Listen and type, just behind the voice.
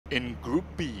In Group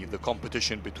B, the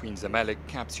competition between Zamalek,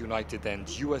 Caps United and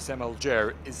USM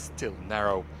Algiers is still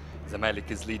narrow. Zamalek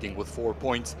is leading with 4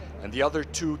 points and the other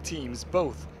two teams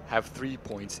both have 3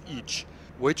 points each,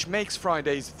 which makes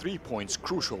Friday's 3 points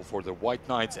crucial for the White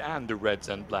Knights and the Reds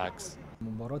and Blacks.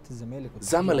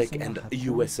 Zamalek and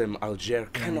USM Algiers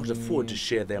cannot afford to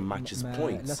share their matches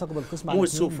points, more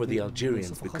so for the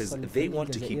Algerians because they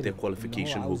want to keep their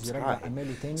qualification hopes high,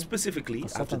 specifically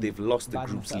after they've lost the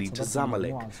group's lead to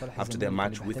Zamalek after their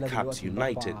match with Caps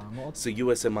United. So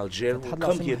USM Algiers will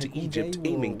come here to Egypt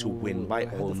aiming to win by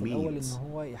all means.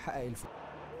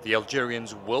 The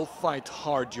Algerians will fight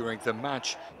hard during the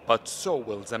match, but so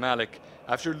will Zamalek.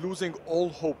 After losing all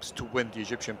hopes to win the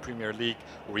Egyptian Premier League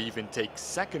or even take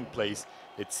second place,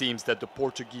 it seems that the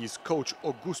Portuguese coach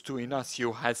Augusto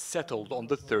Inácio has settled on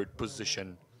the third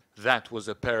position. That was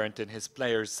apparent in his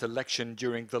players' selection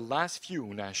during the last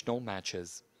few national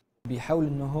matches.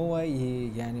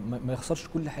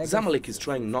 Zamalek is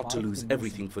trying not to lose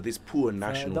everything for this poor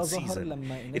national season.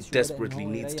 It desperately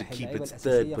needs to keep its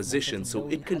third position so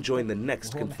it can join the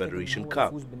next Confederation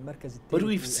Cup. But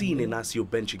we've seen Inácio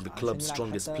benching the club's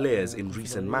strongest players in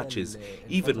recent matches,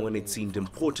 even when it seemed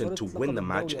important to win the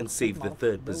match and save the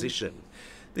third position.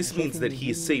 This means that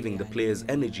he is saving the players'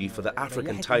 energy for the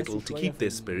African title to keep their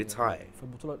spirits high.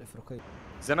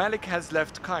 Zamalek has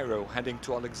left Cairo, heading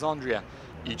to Alexandria.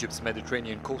 Egypt's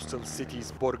Mediterranean coastal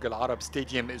city's Borg Al Arab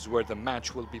Stadium is where the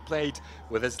match will be played,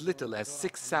 with as little as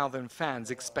 6,000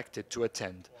 fans expected to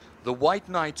attend. The White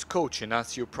Knights coach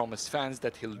Inácio promised fans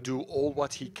that he'll do all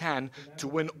what he can to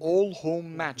win all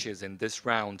home matches in this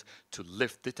round to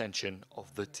lift the tension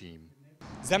of the team.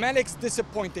 Zamalek's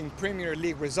disappointing Premier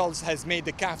League results has made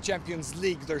the CAF Champions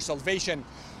League their salvation.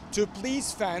 To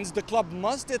please fans, the club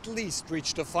must at least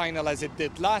reach the final as it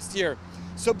did last year.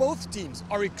 So both teams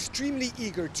are extremely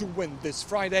eager to win this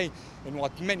Friday in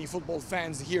what many football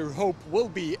fans here hope will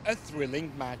be a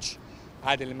thrilling match.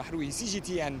 Adel, Mahrouky,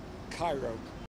 CGTN, Cairo.